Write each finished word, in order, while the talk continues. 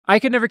I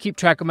could never keep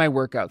track of my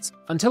workouts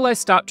until I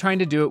stopped trying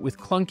to do it with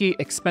clunky,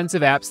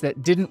 expensive apps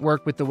that didn't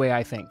work with the way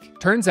I think.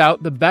 Turns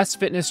out the best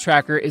fitness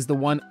tracker is the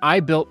one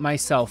I built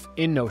myself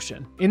in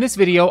Notion. In this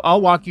video,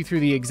 I'll walk you through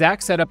the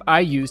exact setup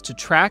I use to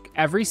track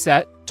every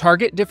set,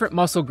 target different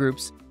muscle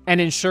groups, and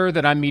ensure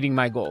that I'm meeting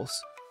my goals.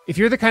 If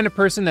you're the kind of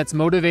person that's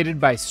motivated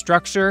by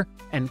structure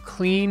and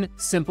clean,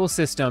 simple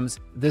systems,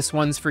 this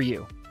one's for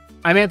you.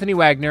 I'm Anthony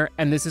Wagner,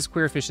 and this is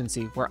Queer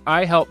Efficiency, where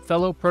I help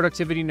fellow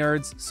productivity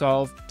nerds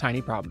solve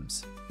tiny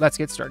problems. Let's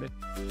get started.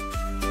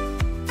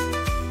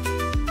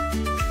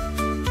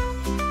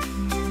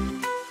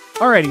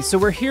 Alrighty, so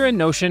we're here in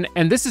Notion,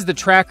 and this is the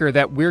tracker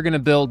that we're going to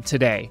build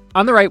today.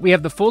 On the right, we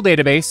have the full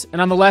database,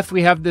 and on the left,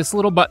 we have this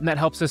little button that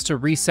helps us to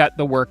reset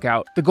the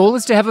workout. The goal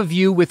is to have a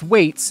view with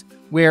weights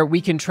where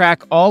we can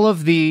track all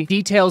of the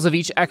details of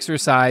each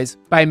exercise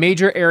by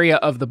major area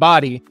of the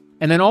body,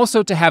 and then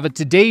also to have a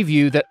today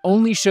view that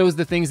only shows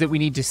the things that we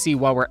need to see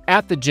while we're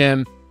at the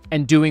gym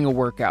and doing a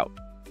workout.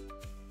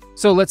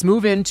 So let's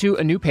move into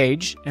a new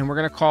page, and we're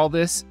going to call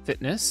this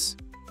Fitness.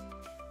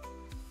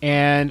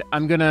 And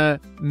I'm going to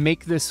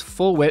make this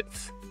full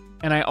width,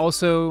 and I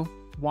also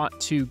want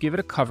to give it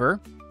a cover.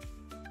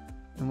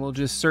 And we'll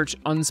just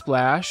search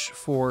Unsplash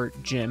for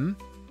gym.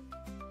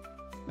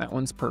 That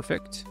one's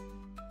perfect.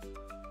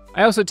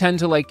 I also tend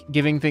to like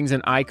giving things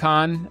an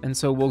icon, and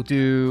so we'll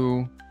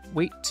do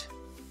weight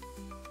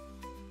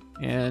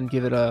and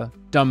give it a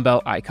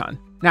dumbbell icon.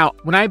 Now,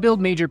 when I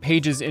build major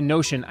pages in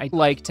Notion, I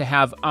like to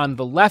have on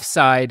the left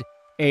side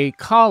a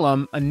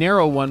column, a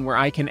narrow one where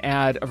I can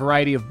add a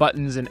variety of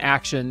buttons and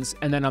actions,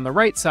 and then on the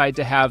right side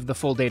to have the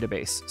full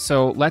database.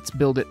 So let's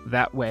build it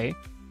that way.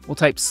 We'll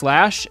type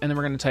slash, and then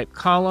we're going to type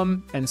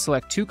column and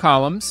select two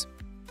columns.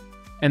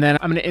 And then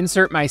I'm going to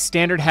insert my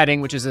standard heading,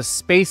 which is a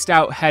spaced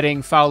out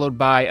heading followed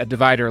by a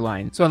divider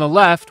line. So on the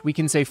left, we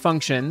can say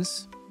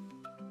functions,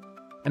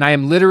 and I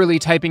am literally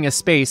typing a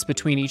space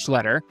between each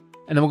letter.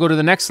 And then we'll go to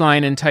the next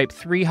line and type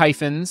 3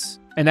 hyphens,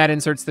 and that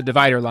inserts the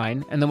divider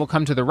line. And then we'll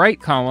come to the right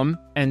column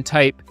and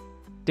type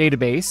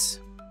database,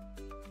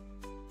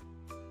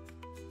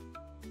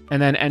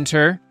 and then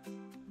enter,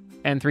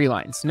 and 3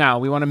 lines. Now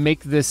we want to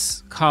make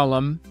this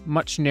column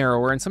much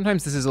narrower, and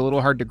sometimes this is a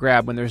little hard to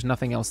grab when there's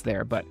nothing else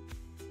there, but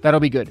that'll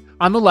be good.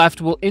 On the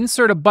left, we'll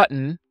insert a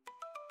button,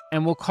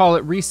 and we'll call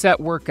it Reset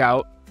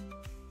Workout,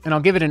 and I'll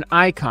give it an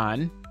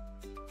icon,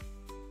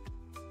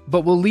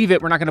 but we'll leave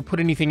it. We're not going to put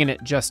anything in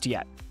it just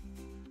yet.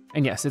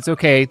 And yes, it's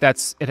okay.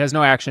 It has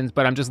no actions,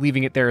 but I'm just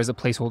leaving it there as a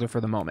placeholder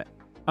for the moment.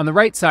 On the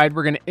right side,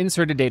 we're going to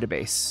insert a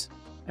database,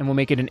 and we'll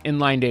make it an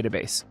inline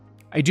database.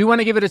 I do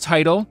want to give it a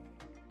title,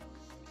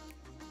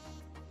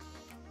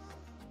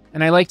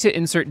 and I like to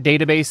insert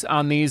database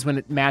on these when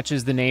it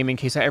matches the name in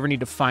case I ever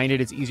need to find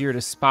it. It's easier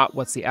to spot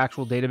what's the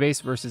actual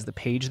database versus the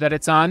page that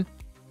it's on.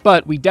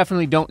 But we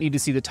definitely don't need to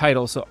see the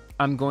title, so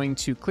I'm going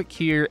to click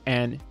here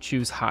and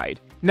choose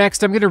hide.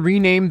 Next, I'm going to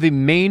rename the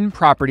main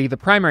property, the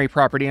primary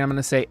property, and I'm going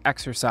to say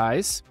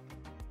exercise.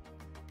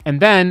 And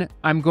then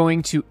I'm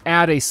going to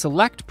add a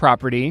select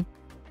property,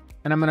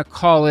 and I'm going to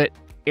call it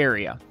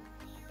area.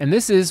 And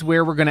this is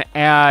where we're going to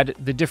add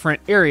the different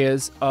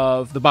areas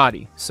of the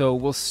body. So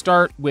we'll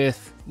start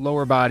with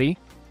lower body.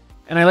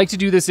 And I like to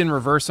do this in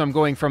reverse, so I'm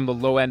going from the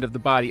low end of the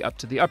body up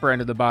to the upper end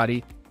of the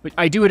body. But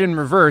I do it in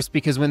reverse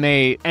because when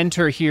they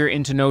enter here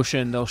into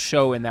Notion, they'll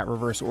show in that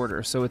reverse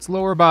order. So it's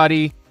lower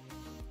body,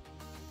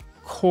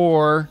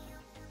 core,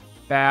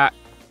 back,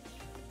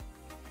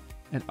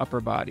 and upper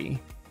body.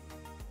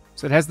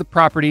 So it has the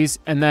properties,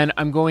 and then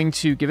I'm going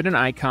to give it an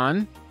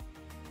icon.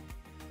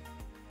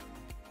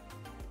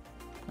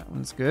 That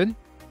one's good.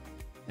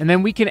 And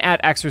then we can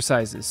add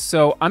exercises.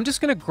 So I'm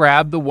just going to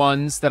grab the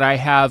ones that I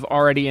have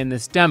already in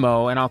this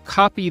demo, and I'll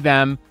copy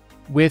them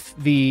with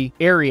the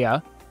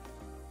area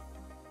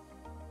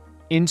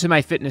into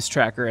my fitness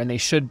tracker, and they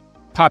should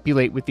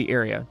populate with the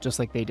area just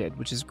like they did,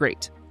 which is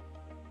great.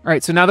 All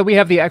right, so now that we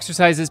have the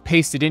exercises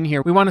pasted in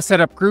here, we want to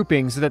set up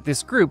grouping so that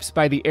this groups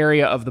by the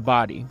area of the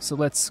body. So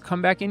let's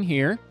come back in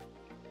here,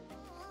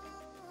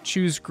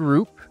 choose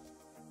group,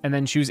 and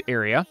then choose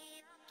area.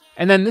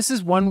 And then this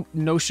is one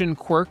Notion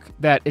quirk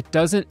that it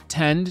doesn't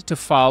tend to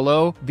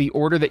follow the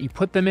order that you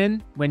put them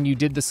in when you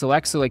did the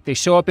select. So like they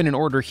show up in an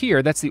order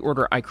here, that's the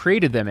order I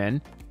created them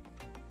in.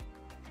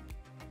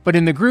 But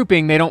in the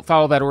grouping, they don't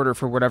follow that order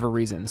for whatever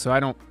reason. So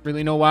I don't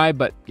really know why,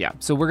 but yeah.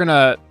 So we're going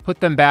to put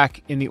them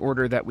back in the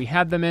order that we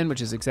had them in,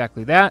 which is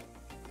exactly that.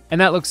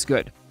 And that looks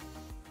good.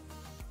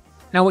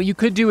 Now, what you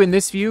could do in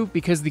this view,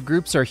 because the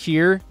groups are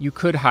here, you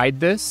could hide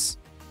this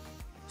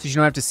so you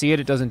don't have to see it.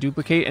 It doesn't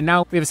duplicate. And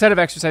now we have a set of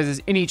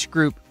exercises in each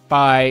group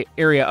by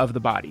area of the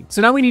body.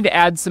 So now we need to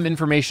add some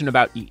information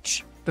about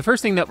each. The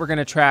first thing that we're going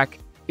to track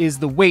is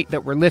the weight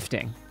that we're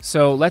lifting.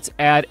 So let's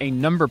add a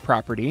number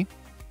property.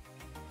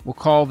 We'll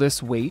call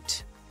this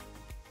weight.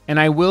 And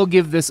I will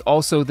give this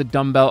also the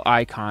dumbbell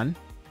icon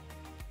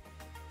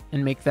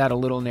and make that a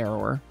little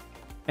narrower.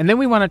 And then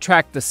we want to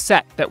track the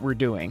set that we're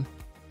doing.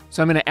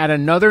 So I'm going to add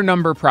another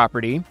number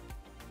property,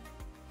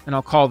 and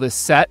I'll call this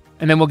set,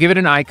 and then we'll give it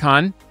an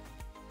icon.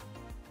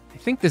 I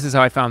think this is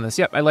how I found this.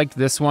 Yep, I liked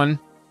this one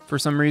for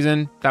some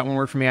reason. That one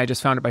worked for me. I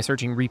just found it by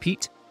searching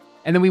repeat.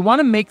 And then we want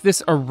to make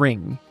this a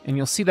ring, and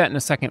you'll see that in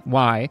a second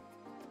why.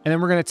 And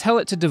then we're going to tell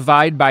it to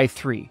divide by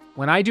 3.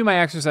 When I do my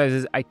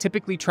exercises, I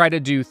typically try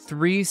to do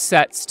 3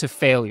 sets to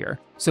failure.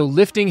 So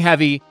lifting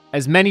heavy,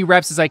 as many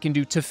reps as I can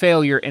do to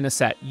failure in a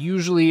set.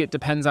 Usually it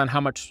depends on how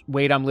much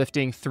weight I'm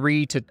lifting,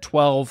 3 to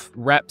 12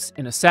 reps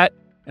in a set.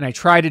 And I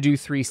try to do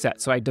 3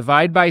 sets. So I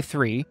divide by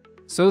 3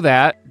 so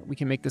that we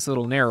can make this a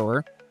little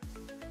narrower.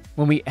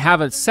 When we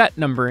have a set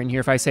number in here,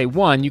 if I say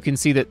 1, you can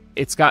see that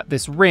it's got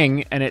this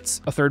ring and it's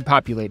a third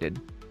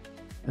populated.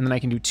 And then I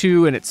can do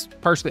 2 and it's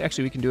partially,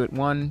 actually we can do it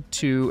 1,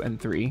 2,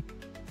 and 3.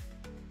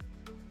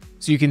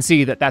 So you can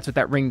see that that's what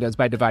that ring does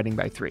by dividing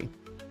by 3. All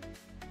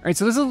right,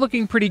 so this is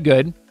looking pretty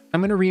good.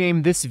 I'm gonna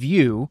rename this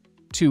view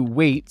to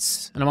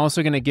weights, and I'm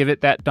also gonna give it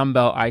that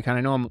dumbbell icon.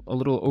 I know I'm a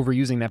little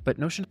overusing that, but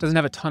Notion doesn't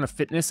have a ton of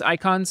fitness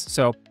icons,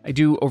 so I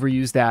do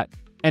overuse that.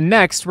 And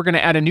next, we're gonna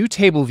add a new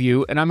table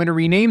view, and I'm gonna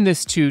rename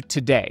this to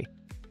today.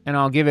 And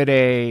I'll give it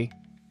a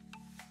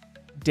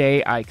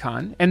day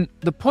icon. And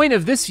the point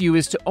of this view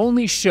is to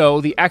only show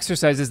the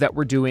exercises that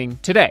we're doing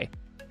today.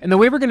 And the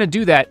way we're gonna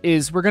do that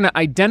is we're gonna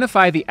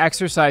identify the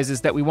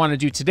exercises that we wanna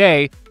do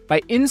today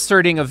by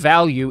inserting a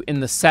value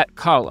in the set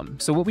column.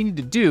 So what we need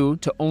to do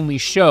to only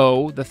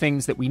show the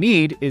things that we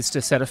need is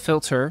to set a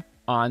filter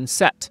on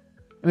set.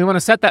 And we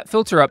wanna set that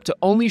filter up to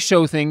only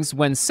show things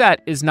when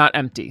set is not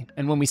empty.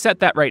 And when we set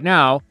that right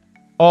now,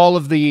 all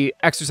of the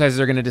exercises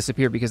are gonna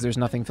disappear because there's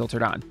nothing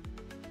filtered on.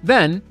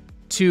 Then,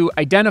 to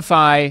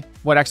identify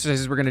what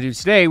exercises we're gonna do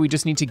today, we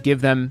just need to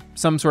give them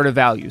some sort of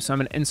value. So I'm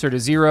gonna insert a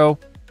 0.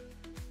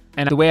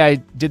 And the way I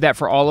did that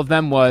for all of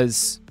them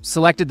was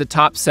selected the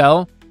top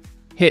cell,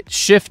 hit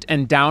Shift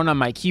and down on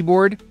my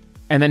keyboard,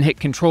 and then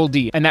hit Control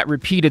D. And that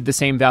repeated the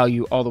same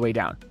value all the way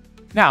down.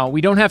 Now,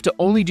 we don't have to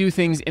only do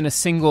things in a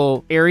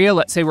single area.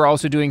 Let's say we're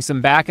also doing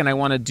some back and I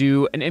wanna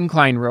do an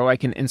incline row. I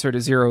can insert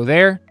a 0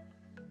 there.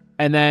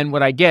 And then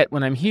what I get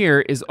when I'm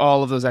here is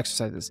all of those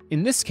exercises.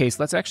 In this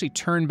case, let's actually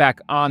turn back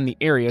on the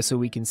area so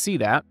we can see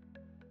that.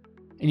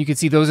 And you can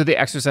see those are the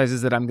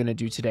exercises that I'm gonna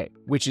do today,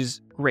 which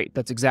is great.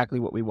 That's exactly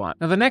what we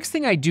want. Now, the next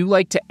thing I do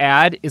like to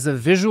add is a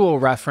visual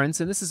reference.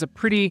 And this is a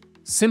pretty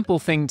simple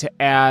thing to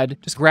add,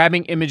 just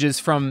grabbing images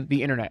from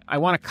the internet. I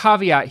want a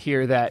caveat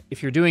here that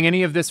if you're doing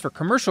any of this for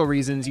commercial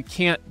reasons, you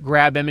can't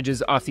grab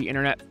images off the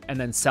internet and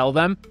then sell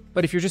them.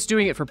 But if you're just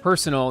doing it for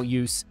personal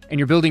use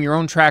and you're building your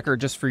own tracker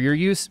just for your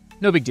use,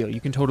 no big deal,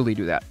 you can totally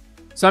do that.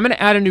 So I'm gonna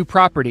add a new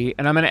property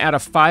and I'm gonna add a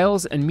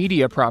files and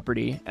media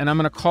property and I'm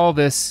gonna call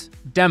this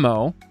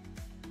demo.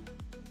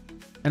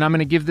 And I'm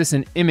gonna give this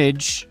an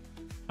image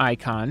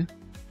icon.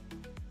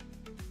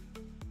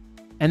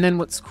 And then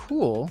what's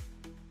cool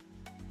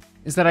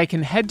is that I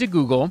can head to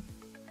Google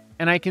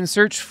and I can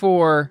search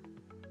for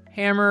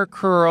hammer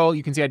curl.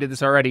 You can see I did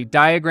this already.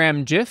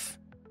 Diagram GIF.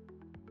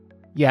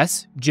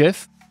 Yes,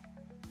 GIF.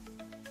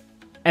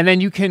 And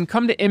then you can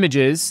come to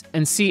images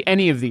and see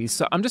any of these.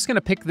 So I'm just gonna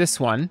pick this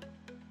one.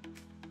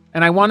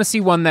 And I wanna see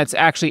one that's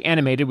actually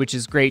animated, which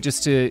is great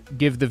just to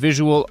give the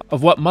visual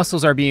of what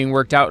muscles are being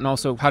worked out and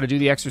also how to do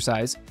the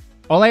exercise.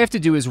 All I have to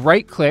do is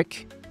right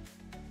click,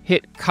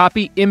 hit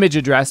copy image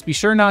address. Be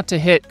sure not to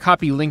hit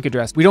copy link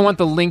address. We don't want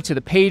the link to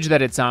the page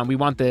that it's on. We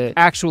want the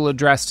actual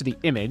address to the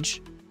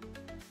image.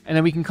 And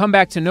then we can come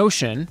back to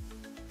Notion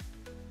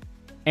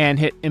and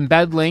hit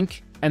embed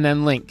link and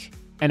then link.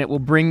 And it will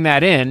bring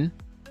that in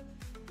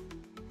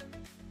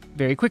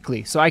very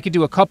quickly. So I could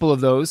do a couple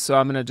of those. So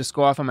I'm gonna just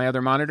go off on my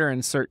other monitor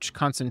and search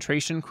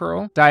concentration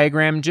curl,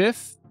 diagram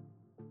GIF.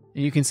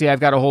 And you can see I've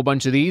got a whole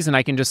bunch of these and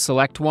I can just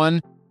select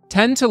one.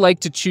 Tend to like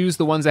to choose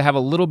the ones that have a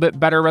little bit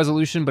better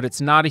resolution, but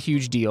it's not a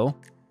huge deal.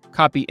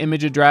 Copy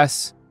image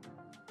address,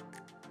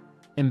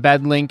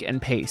 embed link,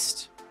 and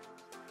paste.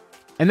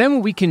 And then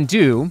what we can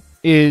do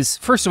is,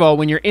 first of all,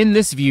 when you're in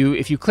this view,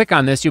 if you click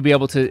on this, you'll be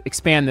able to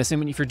expand this.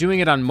 And if you're doing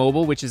it on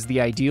mobile, which is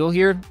the ideal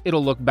here,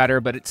 it'll look better,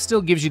 but it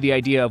still gives you the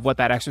idea of what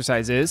that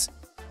exercise is.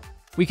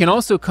 We can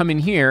also come in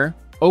here,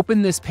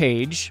 open this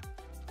page,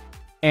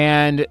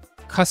 and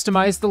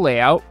customize the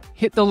layout,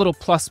 hit the little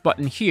plus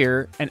button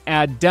here, and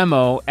add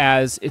demo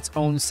as its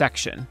own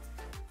section.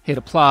 Hit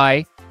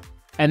apply.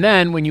 And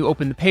then when you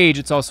open the page,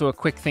 it's also a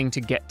quick thing to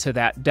get to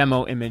that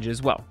demo image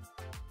as well.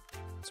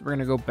 So we're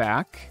gonna go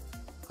back,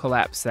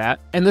 collapse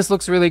that. And this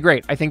looks really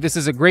great. I think this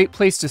is a great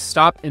place to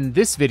stop in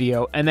this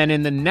video. And then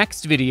in the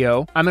next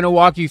video, I'm gonna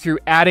walk you through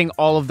adding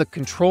all of the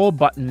control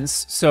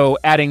buttons. So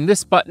adding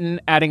this button,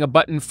 adding a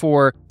button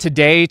for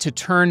today to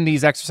turn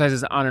these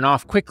exercises on and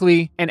off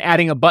quickly, and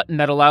adding a button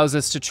that allows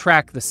us to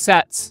track the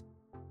sets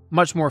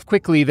much more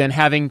quickly than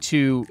having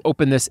to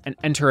open this and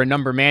enter a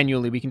number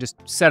manually. We can just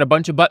set a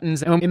bunch of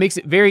buttons and it makes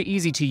it very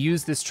easy to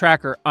use this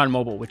tracker on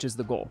mobile, which is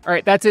the goal. All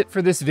right, that's it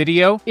for this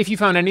video. If you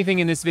found anything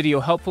in this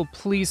video helpful,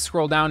 please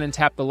scroll down and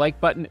tap the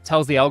like button. It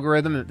tells the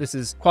algorithm that this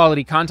is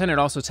quality content. It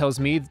also tells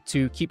me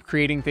to keep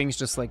creating things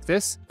just like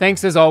this.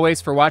 Thanks as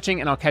always for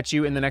watching, and I'll catch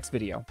you in the next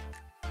video.